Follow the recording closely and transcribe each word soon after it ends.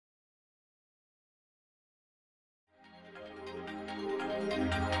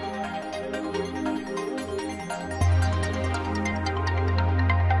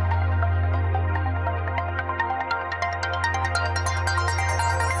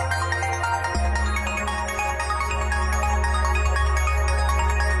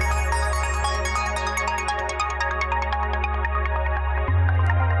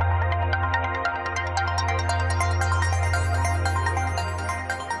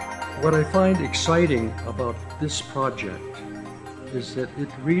What I find exciting about this project is that it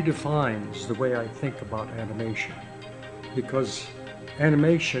redefines the way I think about animation, because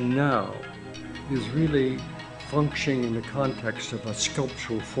animation now is really functioning in the context of a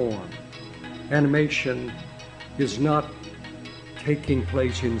sculptural form. Animation is not taking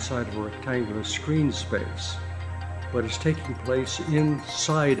place inside of a rectangular screen space, but it's taking place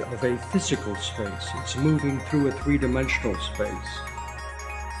inside of a physical space. It's moving through a three-dimensional space.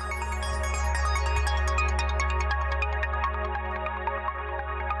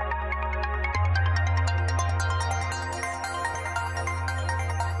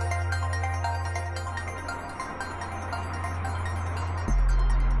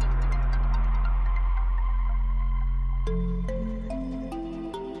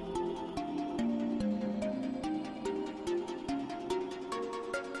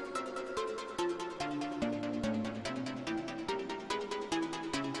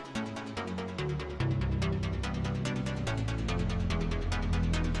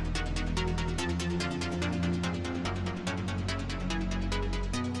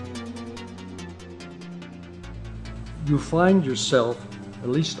 You find yourself, at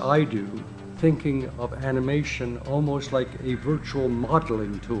least I do, thinking of animation almost like a virtual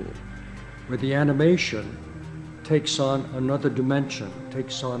modeling tool, where the animation takes on another dimension,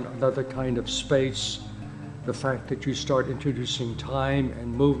 takes on another kind of space. The fact that you start introducing time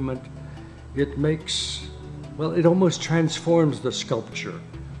and movement, it makes, well, it almost transforms the sculpture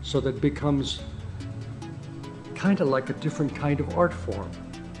so that it becomes kind of like a different kind of art form.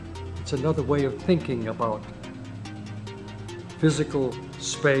 It's another way of thinking about physical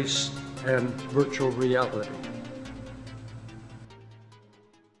space and virtual reality.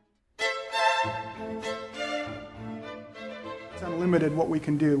 It's unlimited what we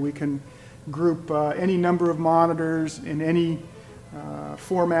can do. We can group any number of monitors in any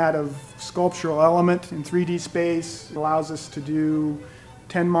format of sculptural element in 3D space. It allows us to do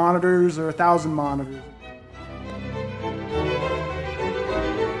 10 monitors or 1,000 monitors.